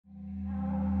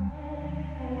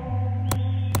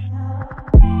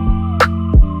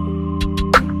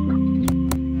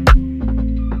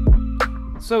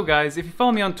So guys, if you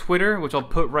follow me on Twitter, which I'll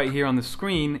put right here on the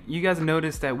screen, you guys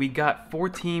noticed that we got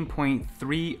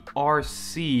 14.3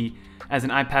 RC as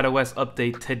an iPadOS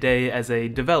update today as a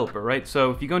developer, right?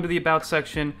 So if you go into the About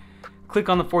section, click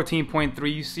on the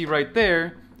 14.3, you see right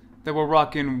there that we're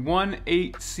rocking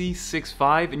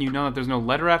 18C65, and you know that there's no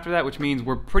letter after that, which means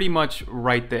we're pretty much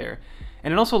right there.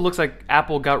 And it also looks like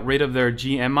Apple got rid of their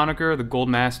GM moniker, the Gold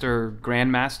Master, Grand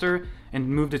Master, and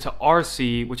moved it to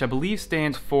RC, which I believe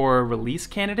stands for Release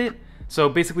Candidate. So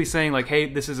basically saying like,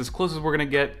 hey, this is as close as we're gonna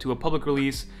get to a public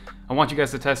release. I want you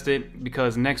guys to test it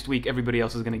because next week everybody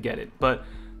else is gonna get it. But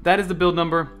that is the build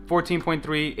number,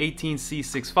 14.3,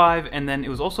 18C65, and then it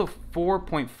was also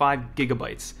 4.5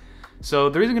 gigabytes. So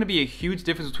there isn't gonna be a huge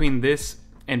difference between this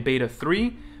and beta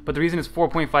 3, but the reason it's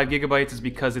 4.5 gigabytes is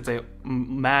because it's a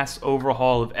mass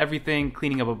overhaul of everything,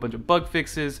 cleaning up a bunch of bug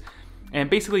fixes, and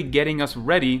basically getting us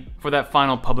ready for that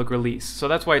final public release. So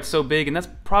that's why it's so big, and that's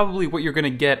probably what you're gonna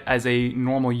get as a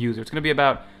normal user. It's gonna be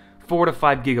about 4 to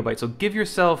 5 gigabytes. So give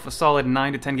yourself a solid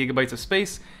 9 to 10 gigabytes of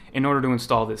space in order to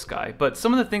install this guy. But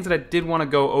some of the things that I did wanna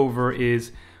go over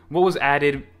is what was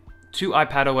added to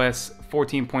iPadOS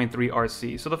 14.3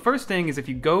 RC. So the first thing is if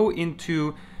you go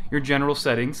into your general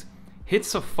settings, hit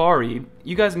Safari,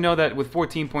 you guys know that with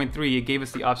 14.3 it gave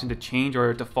us the option to change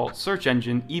our default search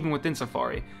engine even within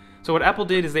Safari. So what Apple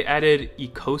did is they added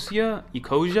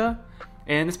Ecosia,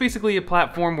 and it's basically a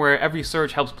platform where every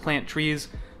search helps plant trees.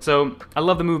 So I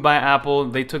love the move by Apple.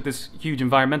 They took this huge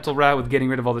environmental route with getting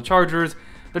rid of all the chargers.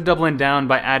 They're doubling down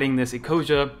by adding this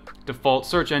Ecosia default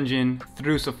search engine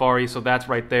through Safari, so that's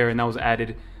right there, and that was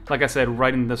added, like I said,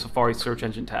 right in the Safari search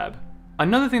engine tab.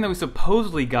 Another thing that we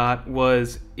supposedly got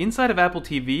was inside of Apple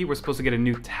TV, we're supposed to get a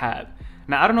new tab.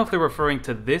 Now, I don't know if they're referring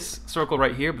to this circle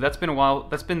right here, but that's been a while.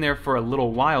 That's been there for a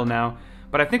little while now.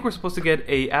 But I think we're supposed to get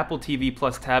a Apple TV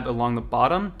Plus tab along the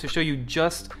bottom to show you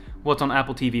just what's on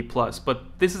Apple TV Plus.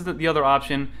 But this is the other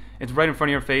option. It's right in front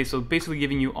of your face, so basically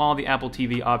giving you all the Apple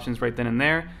TV options right then and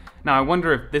there. Now, I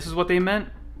wonder if this is what they meant,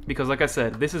 because like I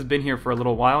said, this has been here for a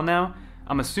little while now.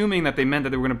 I'm assuming that they meant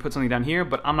that they were going to put something down here,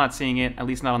 but I'm not seeing it, at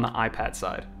least not on the iPad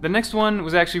side. The next one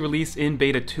was actually released in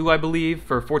Beta 2, I believe,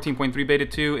 for 14.3 Beta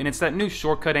 2, and it's that new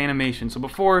shortcut animation. So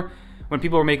before, when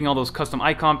people were making all those custom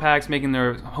icon packs, making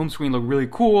their home screen look really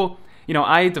cool, you know,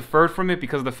 I deferred from it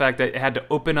because of the fact that it had to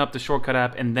open up the shortcut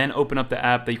app and then open up the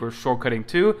app that you were shortcutting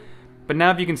to. But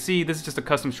now if you can see, this is just a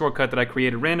custom shortcut that I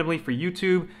created randomly for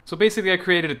YouTube. So basically I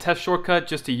created a test shortcut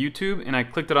just to YouTube, and I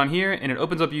clicked it on here and it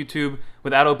opens up YouTube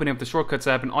without opening up the Shortcuts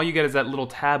app, and all you get is that little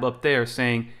tab up there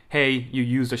saying, hey, you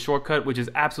used a shortcut, which is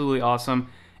absolutely awesome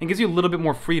and gives you a little bit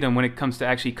more freedom when it comes to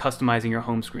actually customizing your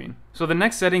home screen. So the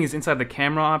next setting is inside the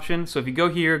camera option. So if you go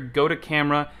here, go to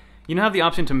camera, you now have the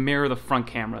option to mirror the front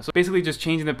camera. So basically just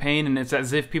changing the pane, and it's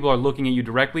as if people are looking at you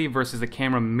directly versus the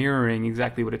camera mirroring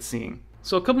exactly what it's seeing.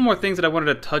 So a couple more things that I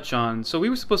wanted to touch on. So we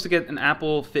were supposed to get an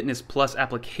Apple Fitness Plus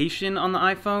application on the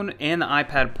iPhone and the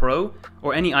iPad Pro,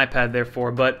 or any iPad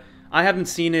therefore, but I haven't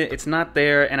seen it, it's not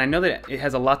there, and I know that it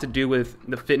has a lot to do with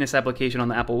the fitness application on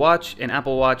the Apple Watch, and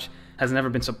Apple Watch has never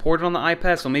been supported on the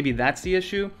iPad, so maybe that's the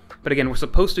issue. But again, we're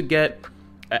supposed to get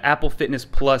an Apple Fitness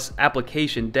Plus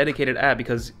application, dedicated app,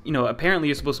 because, you know, apparently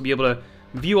you're supposed to be able to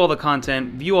view all the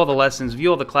content, view all the lessons, view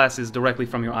all the classes directly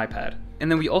from your iPad. And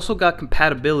then we also got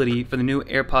compatibility for the new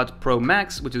AirPods Pro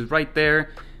Max, which is right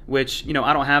there, which, you know,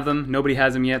 I don't have them, nobody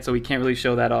has them yet, so we can't really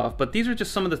show that off. But these are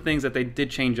just some of the things that they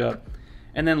did change up.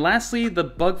 And then lastly, the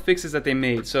bug fixes that they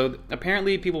made. So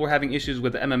apparently people were having issues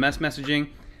with the MMS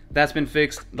messaging. That's been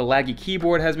fixed. The laggy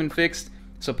keyboard has been fixed.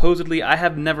 Supposedly, I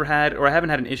haven't had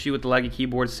an issue with the laggy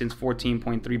keyboard since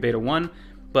 14.3 Beta 1,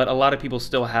 but a lot of people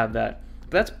still have that.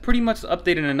 But that's pretty much the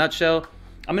update in a nutshell.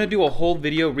 I'm going to do a whole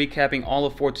video recapping all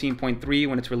of 14.3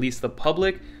 when it's released to the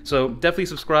public, so definitely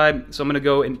subscribe. So I'm going to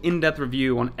go an in-depth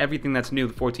review on everything that's new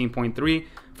with 14.3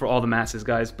 for all the masses,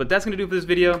 guys. But that's going to do it for this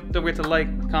video. Don't forget to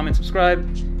like, comment, subscribe,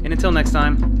 and until next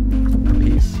time,